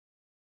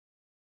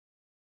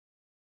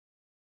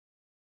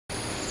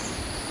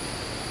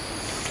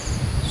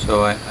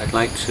So I'd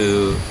like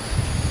to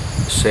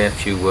say a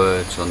few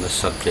words on the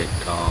subject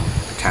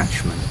of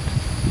attachment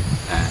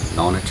and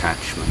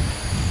non-attachment,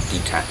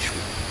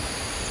 detachment.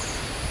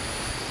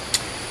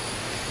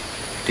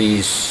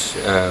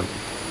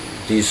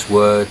 These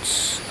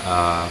words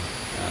are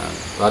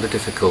rather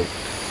difficult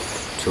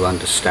to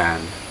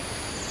understand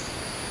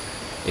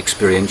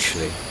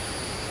experientially,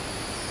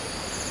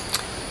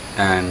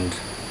 and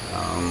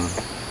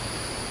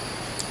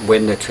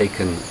when they're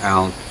taken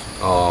out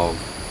of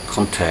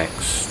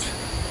context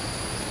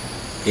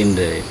in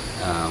the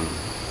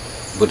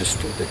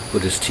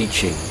Buddhist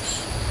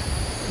teachings,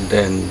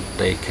 then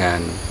they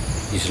can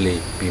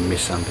easily be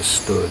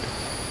misunderstood.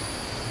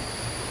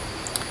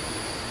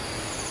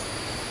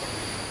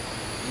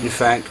 In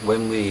fact,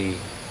 when we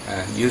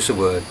use the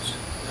word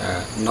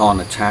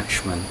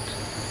non-attachment,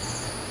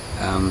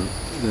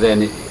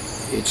 then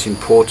it's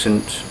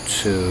important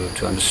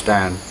to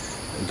understand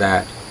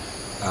that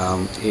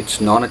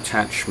it's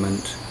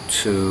non-attachment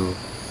to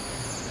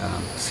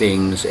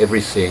things,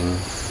 everything,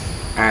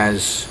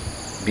 as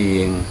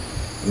being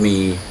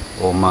me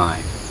or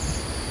mine.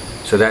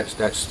 So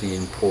that's the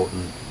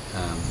important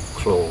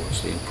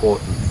clause, the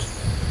important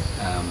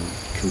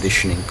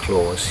conditioning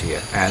clause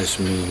here, as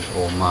me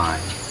or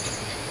mine.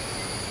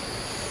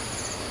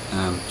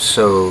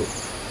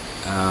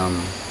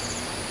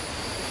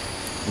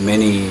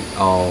 Many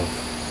of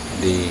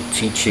the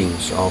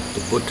teachings of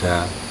the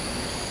Buddha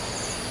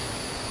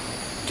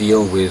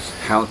deal with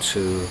how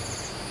to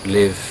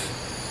live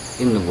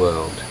in the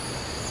world.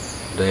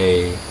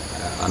 They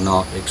are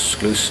not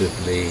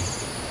exclusively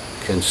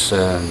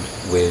concerned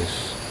with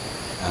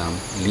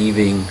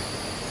leaving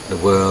the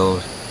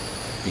world,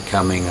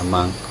 becoming a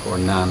monk or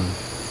nun,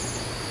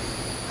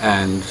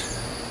 and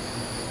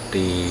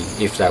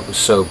if that was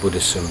so,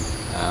 Buddhism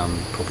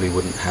probably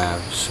wouldn't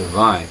have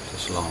survived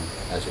as long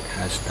as it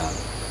has done.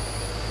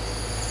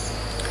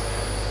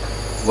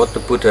 What the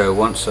Buddha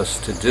wants us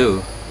to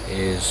do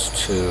is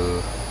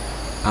to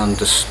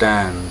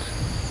understand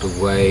the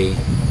way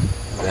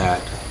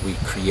that we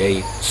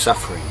create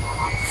suffering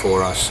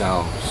for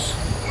ourselves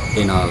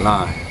in our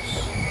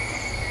lives,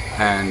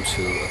 and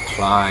to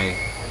apply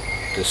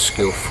the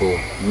skillful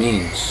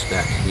means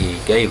that he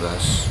gave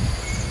us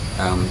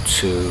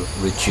to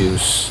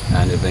reduce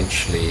and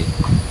eventually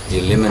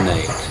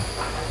eliminate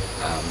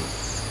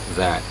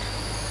that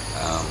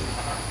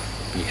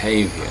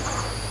behavior.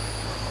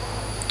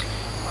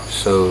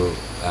 So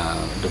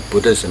the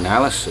Buddha's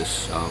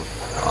analysis of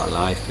our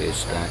life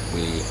is that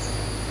we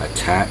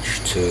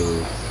attach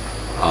to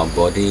our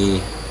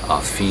body,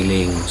 our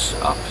feelings,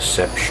 our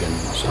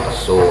perceptions, our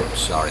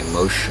thoughts, our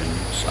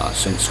emotions, our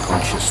sense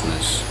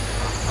consciousness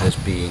as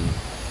being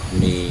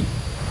me,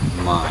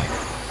 mine.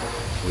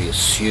 We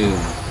assume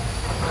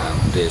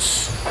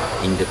this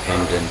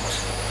independent,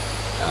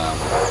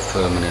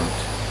 permanent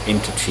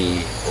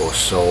entity or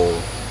soul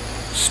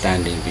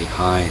standing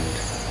behind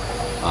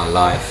our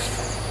life,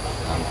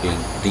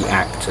 being the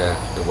actor,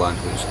 the one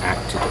who's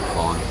acted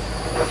upon,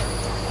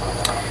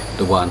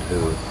 the one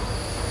who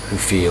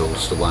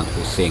feels, the one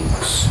who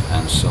thinks,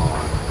 and so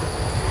on.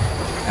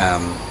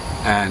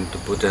 And the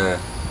Buddha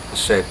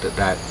said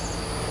that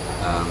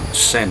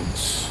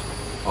sense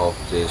of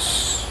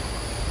this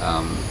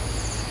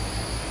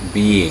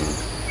being,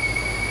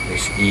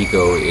 this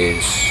ego,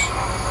 is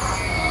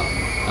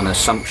an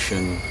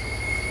assumption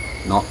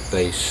not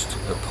based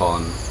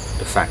upon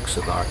the facts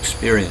of our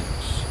experience.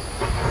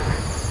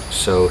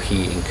 So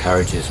he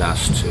encourages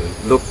us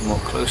to look more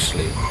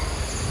closely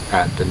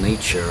at the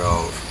nature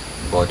of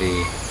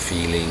body,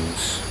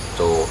 feelings,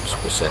 thoughts,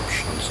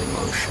 perceptions,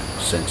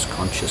 emotions, sense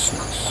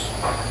consciousness,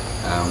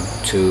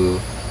 to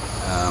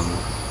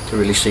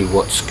really see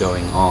what's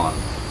going on.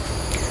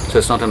 So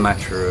it's not a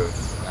matter of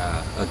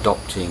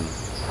adopting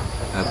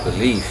a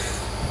belief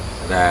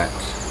that,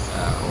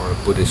 or a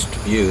Buddhist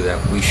view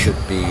that we should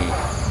be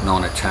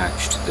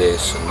non-attached to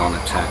this and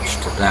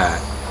non-attached to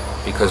that,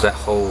 because that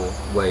whole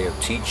way of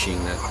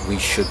teaching that we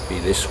should be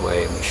this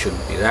way and we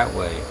shouldn't be that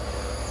way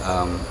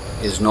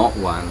is not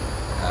one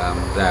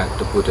that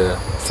the Buddha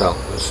felt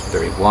was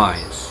very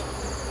wise.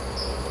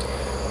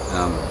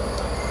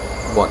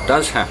 What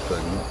does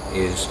happen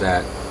is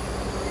that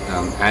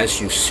as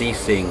you see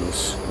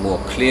things more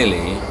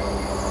clearly,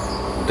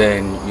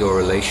 then your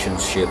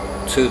relationship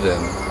to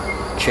them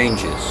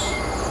changes.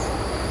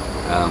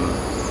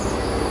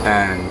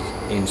 And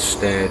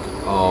instead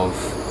of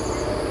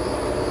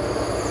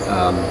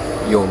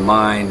your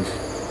mind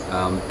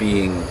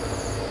being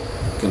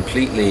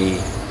completely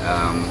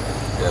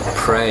the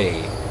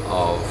prey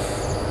of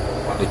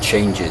the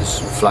changes,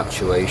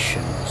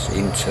 fluctuations,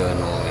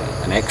 internally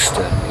and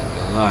externally in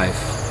your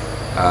life,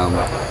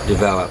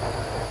 develop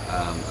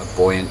a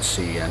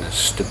buoyancy and a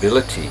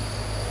stability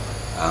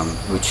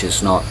which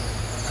is not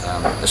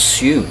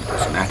assumed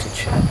as an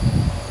attitude,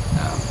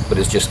 but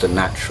is just a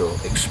natural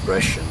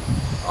expression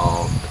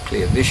of the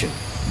clear vision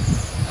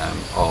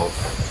of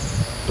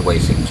the way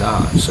things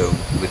are. So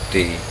with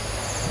the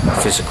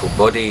physical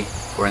body,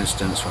 for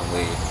instance, when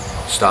we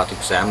start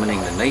examining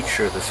the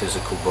nature of the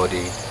physical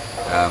body,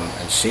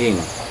 and seeing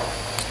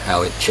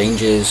how it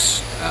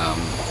changes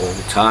all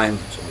the time.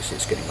 So obviously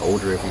it's getting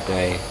older every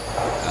day,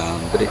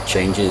 but it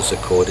changes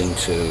according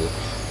to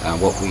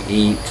what we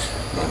eat,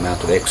 the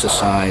amount of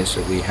exercise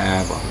that we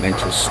have, our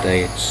mental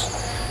states,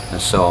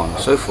 and so on and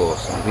so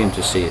forth. And we begin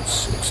to see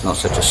it's not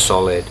such a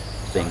solid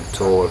thing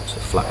at all, it's a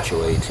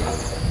fluctuating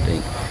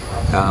thing.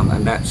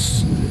 And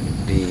that's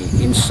the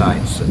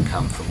insights that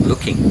come from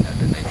looking at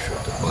the nature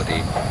of the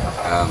body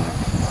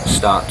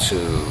start to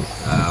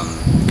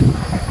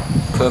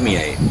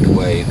permeate the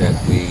way that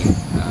we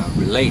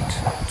relate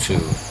to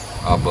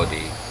our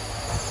body.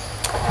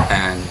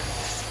 And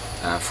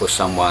for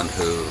someone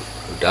who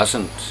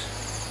doesn't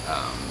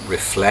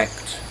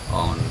reflect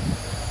on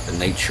the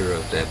nature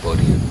of their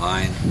body and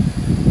mind,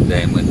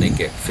 then when they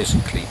get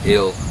physically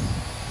ill,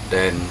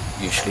 then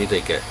usually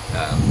they get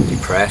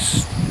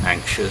depressed,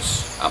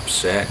 anxious,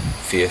 upset,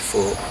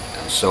 fearful,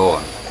 and so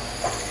on.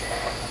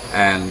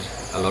 And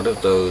a lot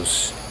of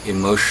those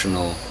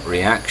emotional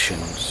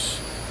reactions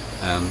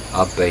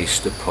are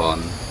based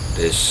upon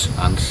this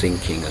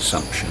unthinking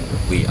assumption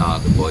that we are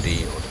the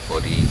body, or the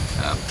body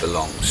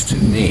belongs to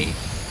me.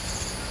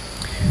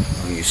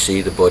 When you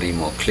see the body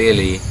more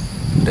clearly,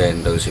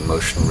 then those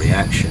emotional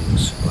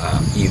reactions,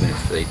 even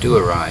if they do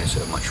arise,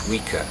 are much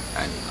weaker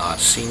and are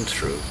seen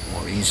through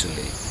more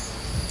easily.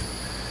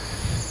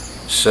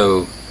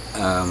 So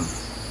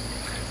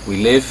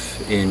we live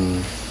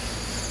in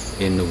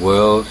the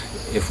world,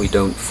 if we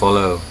don't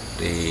follow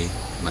the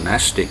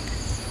monastic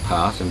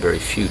path, and very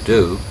few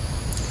do,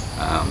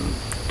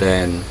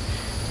 then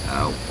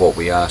what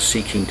we are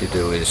seeking to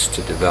do is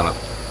to develop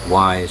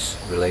wise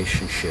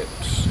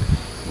relationships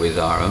with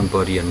our own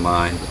body and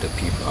mind, with the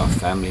people, our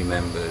family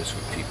members,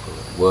 with people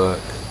at work,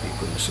 with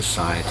people in the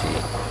society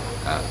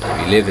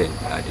that we live in.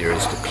 The idea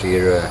is the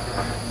clearer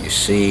you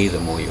see, the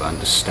more you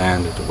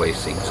understand of the way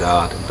things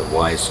are, and the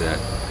wiser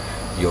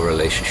your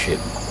relationship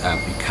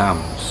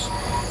becomes.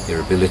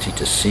 Your ability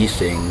to see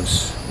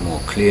things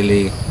more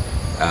clearly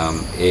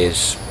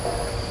is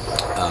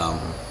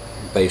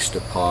based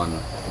upon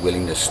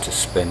willingness to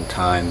spend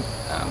time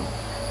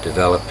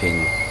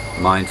developing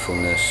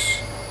mindfulness,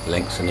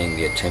 lengthening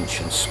the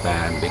attention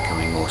span,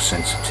 becoming more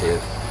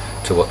sensitive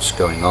to what's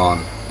going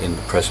on in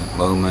the present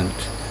moment,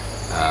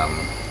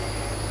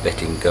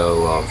 letting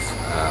go of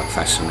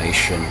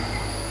fascination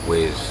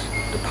with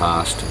the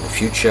past and the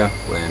future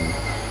when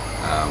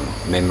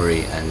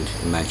memory and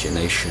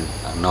imagination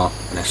are not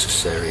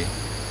necessary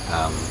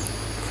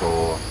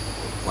for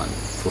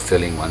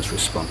fulfilling one's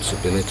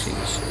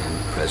responsibilities in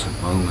the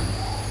present moment.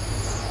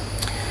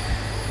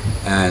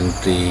 And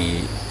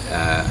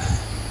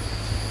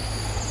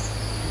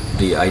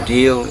the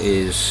ideal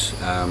is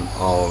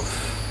of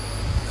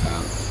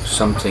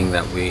something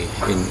that we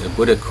in the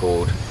Buddha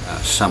called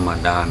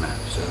samadhana,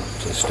 so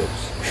just a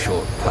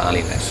short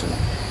Pali lesson.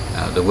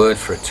 The word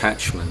for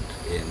attachment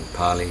in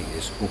Pali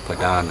is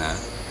upadana,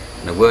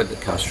 and a word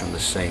that comes from the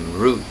same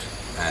root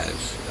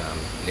as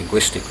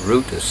linguistic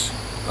root as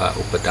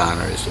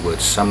upadana is the word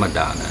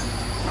samadhana,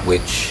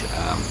 which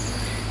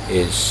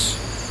is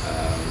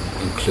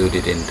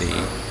included in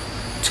the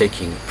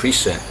taking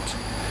precept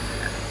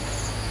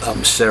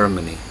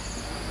ceremony.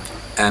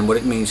 And what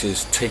it means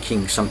is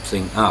taking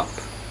something up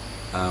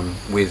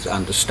with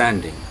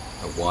understanding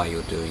of why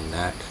you're doing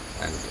that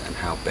and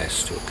how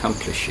best to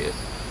accomplish it.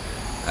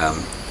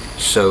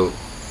 So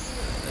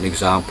an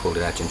example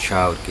that Ajahn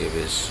Chah would give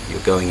is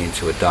you're going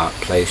into a dark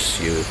place,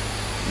 you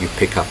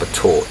pick up a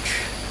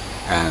torch,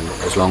 and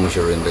as long as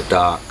you're in the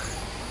dark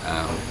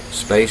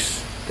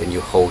space, then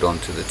you hold on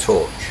to the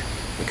torch.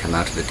 You come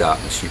out of the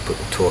darkness, you put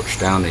the torch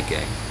down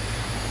again.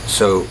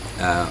 So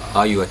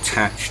are you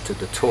attached to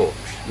the torch?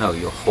 No,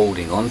 you're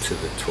holding on to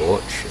the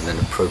torch in an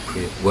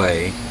appropriate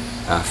way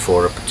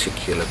for a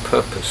particular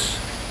purpose.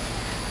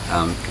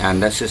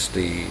 And that's just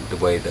the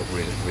way that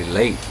we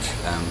relate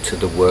to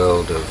the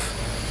world of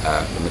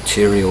the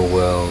material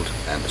world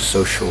and the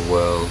social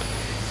world,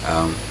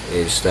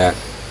 is that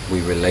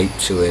we relate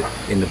to it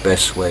in the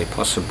best way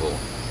possible,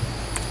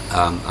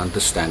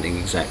 understanding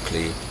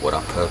exactly what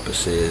our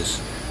purpose is,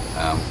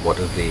 what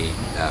are the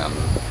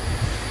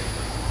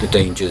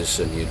dangers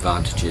and the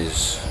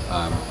advantages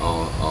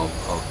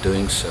of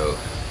doing so,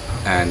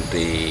 and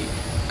the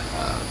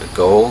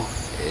goal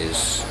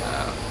is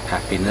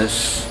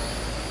happiness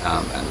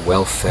and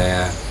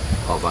welfare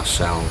of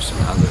ourselves and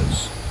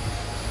others.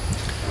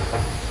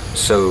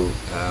 So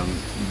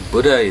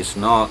Buddha is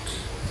not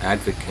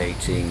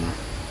advocating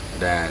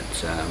that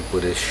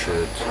Buddhists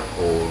should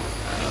all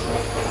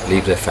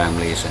leave their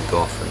families and go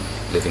off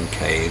and live in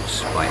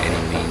caves by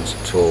any means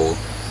at all,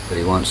 but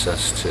he wants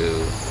us to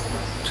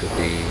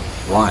be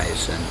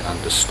wise and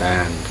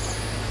understand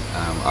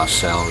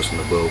ourselves and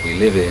the world we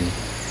live in.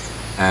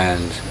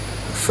 And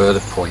a further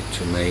point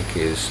to make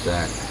is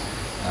that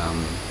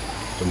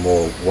the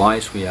more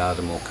wise we are,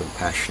 the more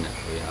compassionate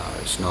we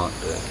are. It's not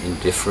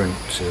indifferent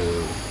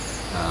to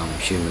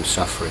human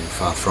suffering,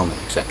 far from it,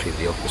 exactly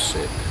the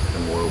opposite. The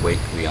more awake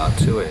we are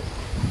to it.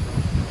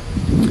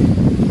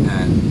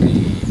 And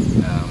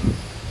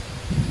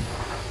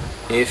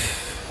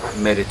if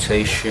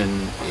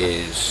meditation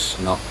is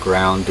not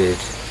grounded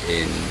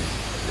in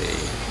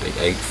the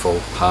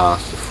Eightfold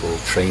Path, the full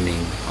training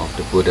of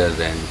the Buddha,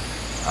 then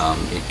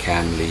it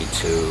can lead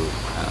to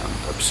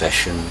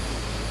obsession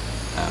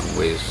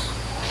with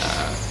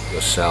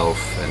yourself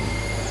and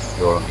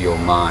your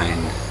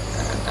mind,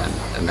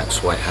 and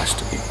that's why it has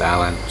to be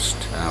balanced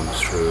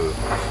through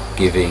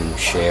giving,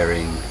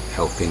 sharing,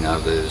 helping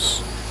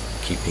others,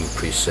 keeping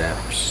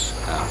precepts,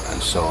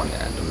 and so on.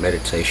 And the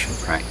meditation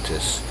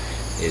practice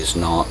is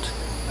not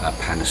a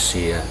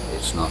panacea,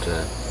 it's not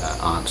an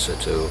answer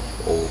to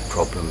all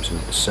problems in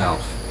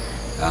itself,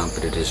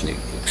 but it is an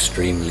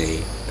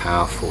extremely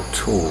powerful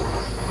tool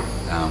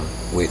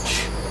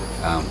which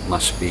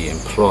must be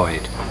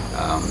employed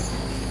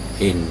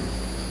in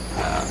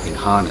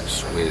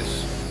harness with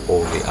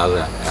all the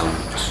other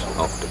elements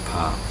of the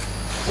path.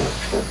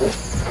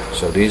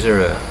 So these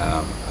are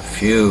a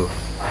few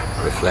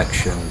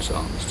reflections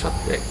on the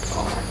subject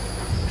of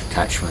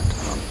attachment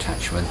and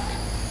non-attachment,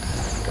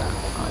 and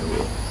I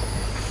will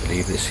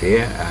leave this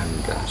here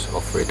and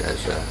offer it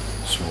as a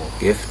small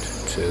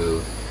gift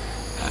to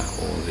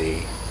all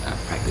the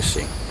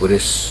practicing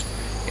Buddhists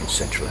in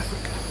Central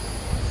Africa.